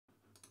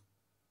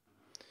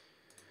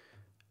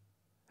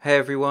Hey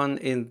everyone,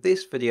 in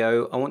this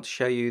video I want to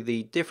show you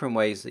the different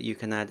ways that you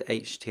can add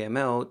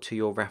HTML to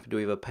your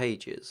RapidWeaver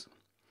pages.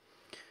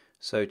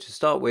 So to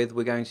start with,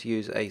 we're going to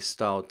use a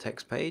styled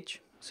text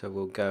page. So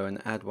we'll go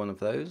and add one of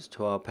those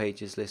to our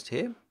pages list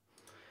here.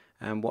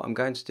 And what I'm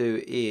going to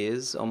do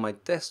is, on my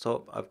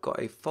desktop, I've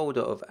got a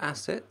folder of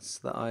assets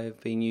that I've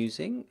been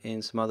using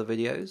in some other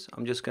videos.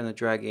 I'm just going to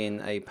drag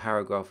in a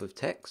paragraph of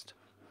text.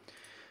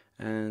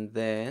 And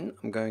then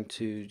I'm going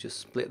to just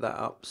split that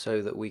up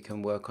so that we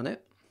can work on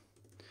it.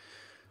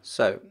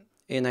 So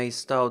in a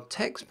styled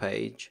text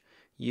page,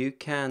 you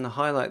can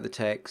highlight the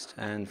text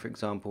and, for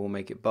example,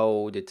 make it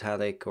bold,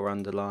 italic or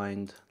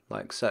underlined,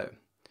 like so.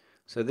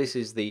 So this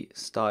is the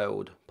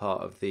styled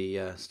part of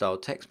the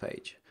styled text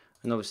page,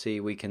 and obviously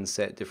we can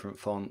set different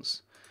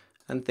fonts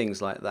and things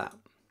like that.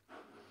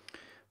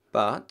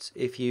 But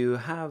if you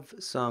have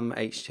some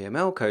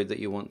HTML code that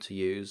you want to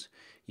use,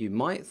 you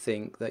might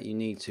think that you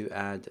need to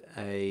add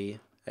a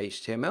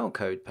HTML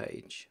code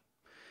page.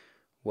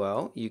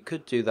 Well, you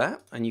could do that,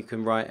 and you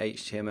can write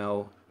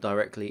HTML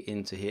directly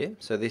into here.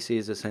 So this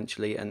is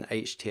essentially an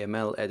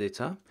HTML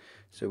editor.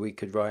 So we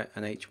could write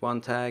an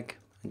h1 tag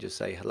and just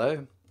say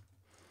hello,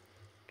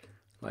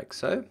 like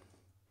so.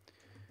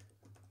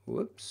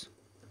 Whoops.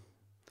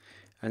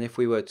 And if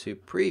we were to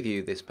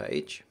preview this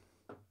page,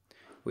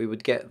 we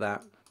would get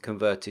that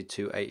converted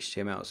to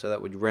HTML. So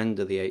that would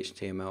render the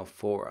HTML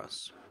for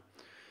us.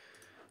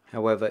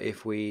 However,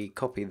 if we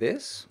copy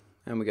this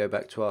and we go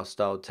back to our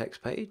styled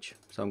text page,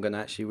 so I'm going to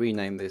actually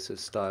rename this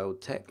as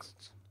styled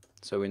text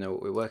so we know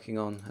what we're working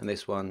on, and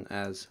this one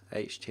as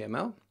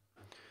HTML.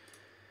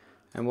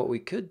 And what we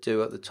could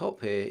do at the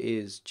top here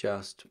is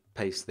just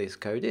paste this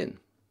code in.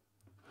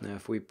 Now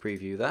if we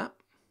preview that,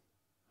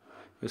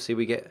 you'll see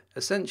we get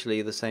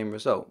essentially the same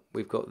result.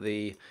 We've got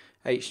the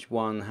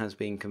H1 has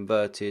been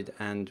converted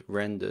and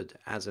rendered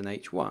as an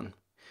H1,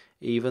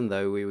 even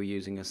though we were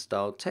using a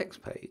styled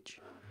text page.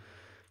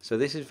 So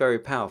this is very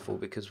powerful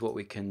because what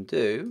we can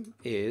do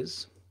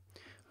is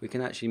we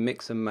can actually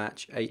mix and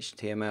match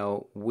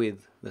HTML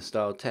with the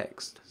styled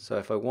text. So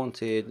if I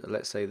wanted,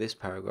 let's say this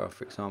paragraph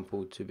for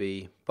example, to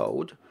be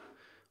bold,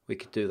 we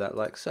could do that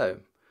like so.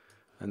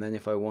 And then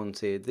if I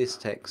wanted this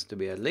text to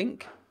be a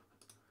link,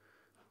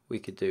 we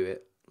could do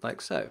it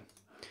like so.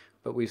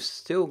 But we've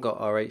still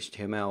got our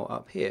HTML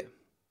up here.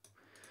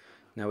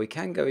 Now we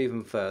can go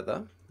even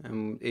further,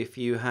 and if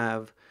you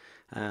have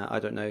I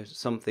don't know,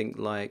 something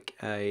like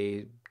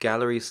a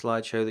gallery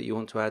slideshow that you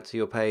want to add to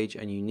your page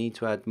and you need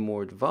to add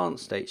more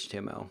advanced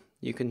HTML,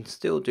 you can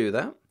still do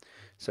that.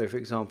 So for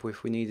example,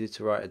 if we needed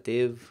to write a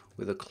div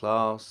with a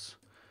class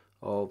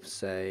of,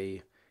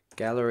 say,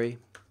 gallery,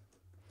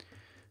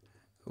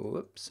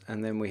 whoops,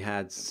 and then we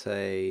had,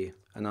 say,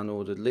 an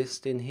unordered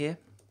list in here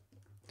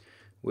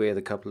with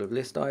a couple of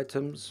list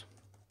items.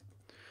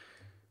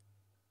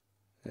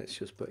 Let's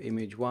just put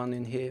image 1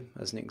 in here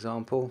as an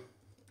example.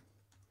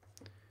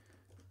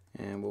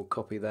 And we'll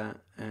copy that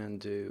and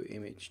do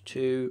image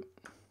 2.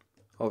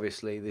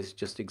 Obviously this is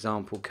just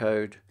example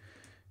code.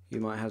 You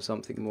might have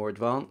something more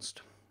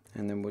advanced,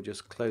 and then we'll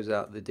just close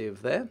out the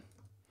div there.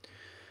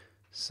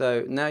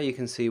 So now you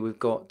can see we've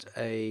got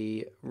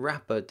a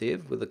wrapper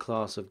div with a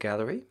class of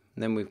gallery,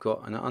 and then we've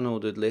got an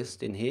unordered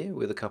list in here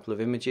with a couple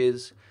of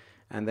images,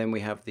 and then we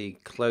have the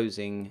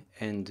closing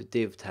end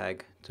div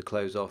tag to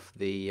close off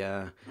the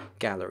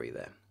gallery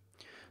there.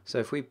 So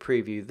if we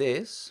preview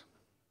this,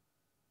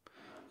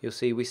 you'll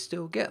see we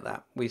still get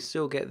that. We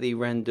still get the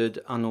rendered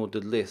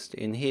unordered list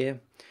in here.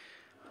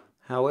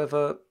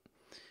 However,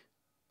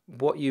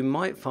 what you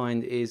might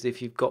find is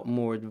if you've got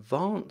more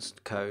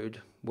advanced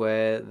code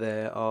where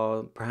there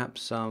are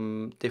perhaps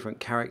some different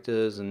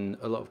characters and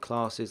a lot of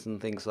classes and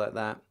things like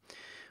that,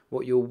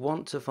 what you'll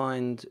want to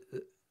find,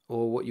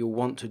 or what you'll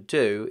want to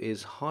do,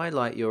 is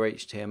highlight your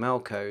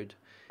HTML code,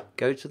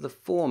 go to the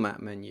format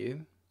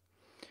menu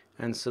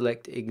and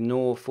select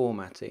ignore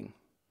formatting.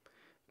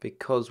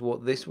 Because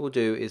what this will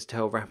do is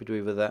tell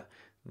RapidWeaver that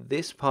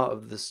this part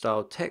of the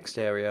styled text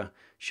area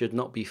should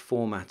not be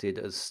formatted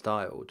as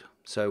styled.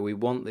 So we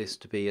want this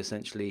to be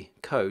essentially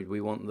code. We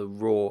want the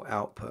raw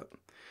output.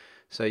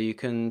 So you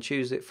can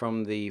choose it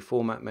from the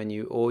format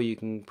menu, or you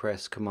can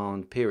press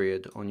Command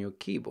period on your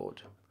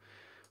keyboard.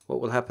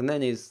 What will happen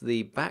then is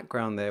the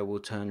background there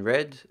will turn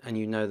red, and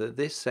you know that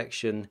this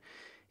section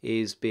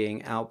is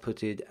being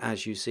outputted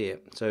as you see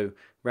it. So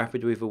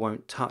RapidWeaver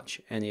won't touch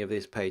any of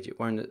this page. It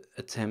won't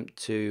attempt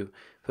to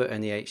put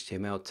any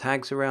HTML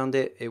tags around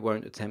it. It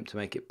won't attempt to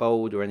make it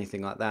bold or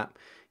anything like that.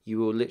 You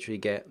will literally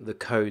get the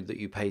code that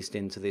you paste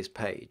into this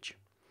page.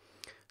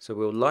 So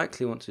we'll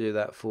likely want to do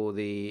that for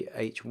the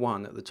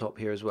H1 at the top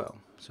here as well.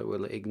 So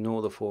we'll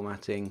ignore the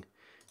formatting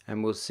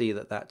and we'll see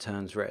that that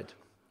turns red.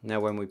 Now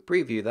when we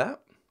preview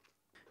that,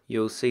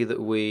 you'll see that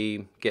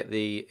we get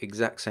the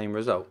exact same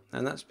result,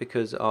 and that's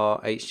because our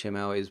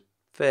HTML is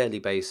fairly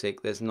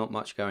basic. There's not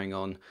much going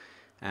on,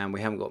 and we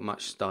haven't got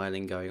much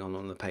styling going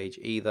on the page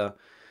either.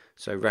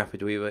 So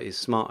RapidWeaver is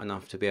smart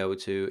enough to be able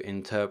to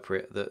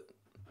interpret that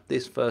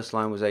this first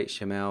line was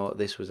HTML,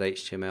 this was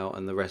HTML,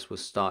 and the rest was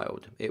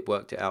styled. It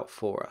worked it out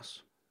for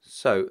us.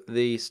 So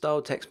the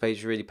styled text page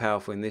is really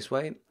powerful in this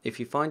way. If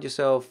you find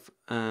yourself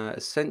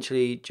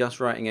essentially just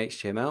writing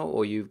HTML,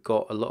 or you've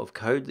got a lot of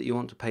code that you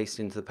want to paste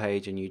into the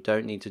page and you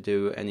don't need to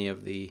do any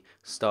of the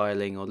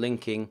styling or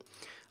linking,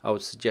 I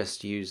would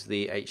suggest use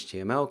the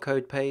HTML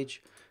code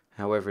page.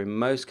 However, in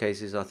most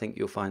cases I think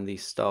you'll find the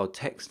styled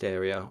text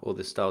area or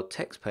the styled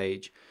text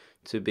page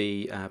to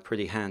be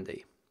pretty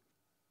handy.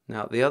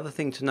 Now the other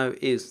thing to note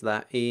is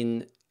that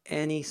in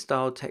any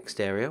styled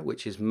text area,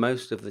 which is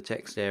most of the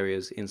text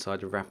areas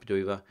inside of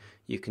RapidWeaver,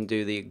 you can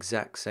do the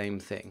exact same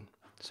thing.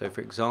 So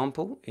for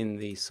example, in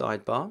the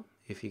sidebar,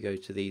 if you go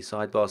to the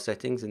sidebar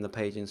settings in the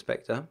page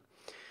inspector,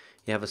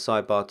 you have a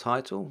sidebar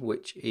title,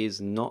 which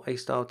is not a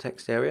styled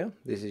text area.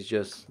 This is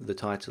just the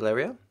title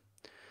area.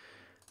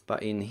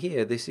 But in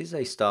here, this is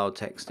a styled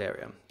text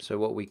area. So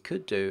what we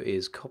could do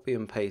is copy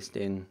and paste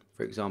in,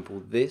 for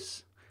example,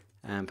 this,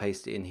 and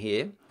paste it in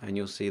here, and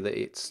you'll see that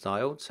it's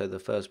styled. So the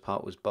first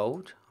part was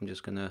bold. I'm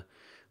just going to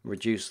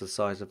reduce the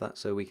size of that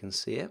so we can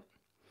see it.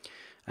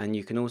 And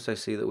you can also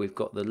see that we've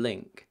got the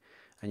link,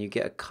 and you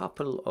get a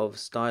couple of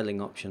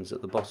styling options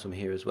at the bottom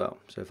here as well.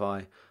 So if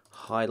I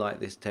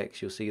highlight this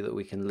text, you'll see that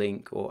we can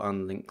link or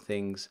unlink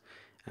things,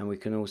 and we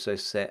can also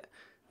set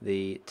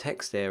the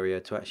text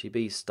area to actually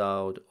be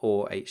styled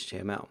or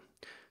HTML.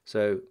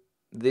 So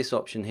this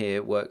option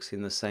here works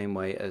in the same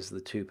way as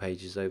the two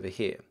pages over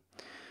here.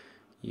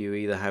 You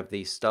either have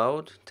the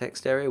styled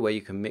text area where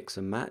you can mix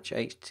and match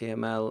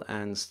HTML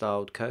and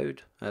styled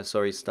code,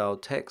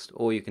 styled text,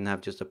 or you can have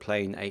just a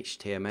plain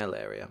HTML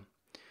area.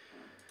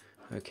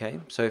 Okay,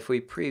 so if we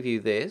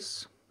preview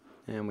this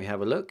and we have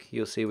a look,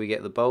 you'll see we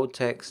get the bold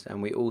text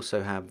and we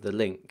also have the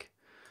link.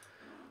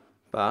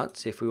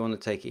 But if we want to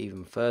take it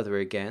even further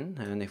again,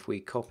 and if we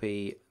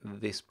copy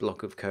this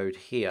block of code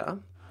here,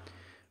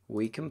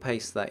 we can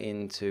paste that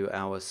into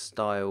our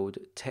styled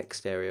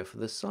text area for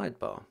the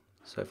sidebar.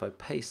 So if I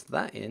paste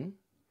that in,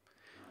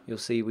 you'll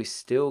see we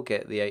still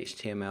get the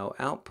HTML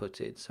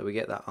outputted, so we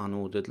get that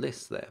unordered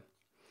list there.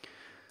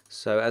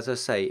 So as I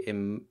say,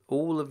 in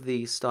all of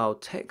the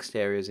styled text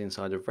areas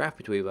inside of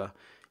RapidWeaver,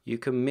 you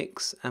can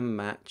mix and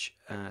match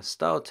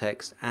styled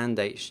text and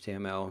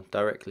HTML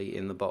directly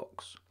in the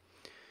box.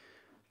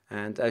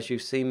 And as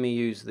you've seen me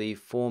use the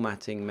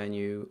formatting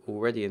menu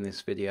already in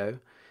this video,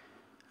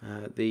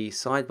 the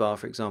sidebar,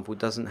 for example,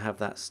 doesn't have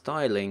that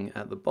styling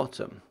at the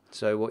bottom.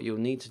 So what you'll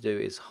need to do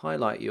is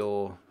highlight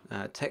your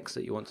text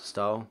that you want to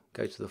style,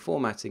 go to the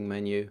formatting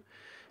menu,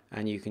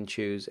 and you can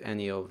choose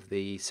any of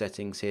the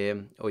settings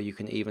here, or you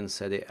can even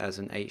set it as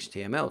an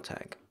HTML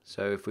tag.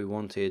 So if we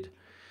wanted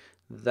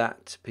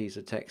that piece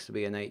of text to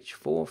be an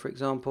H4, for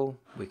example,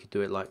 we could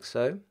do it like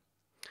so.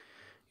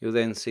 You'll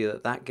then see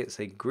that that gets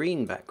a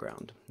green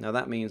background. Now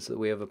that means that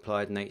we have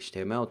applied an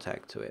HTML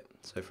tag to it.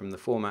 So from the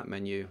format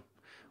menu,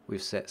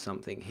 we've set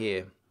something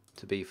here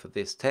to be for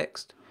this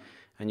text,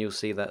 and you'll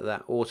see that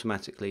that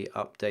automatically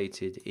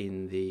updated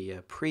in the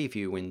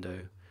preview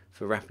window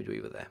for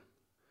RapidWeaver there.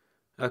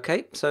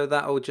 Okay, so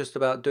that will just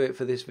about do it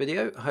for this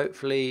video.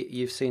 Hopefully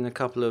you've seen a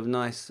couple of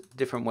nice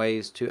different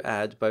ways to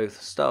add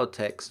both styled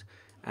text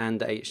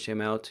and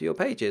HTML to your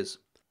pages.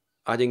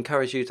 I'd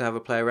encourage you to have a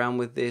play around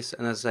with this,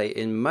 and as I say,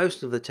 in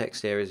most of the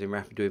text areas in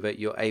RapidWeaver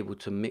you're able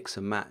to mix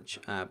and match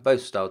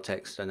both styled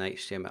text and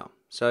HTML.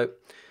 So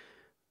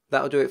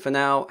that'll do it for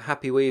now.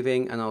 Happy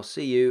weaving, and I'll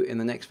see you in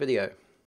the next video.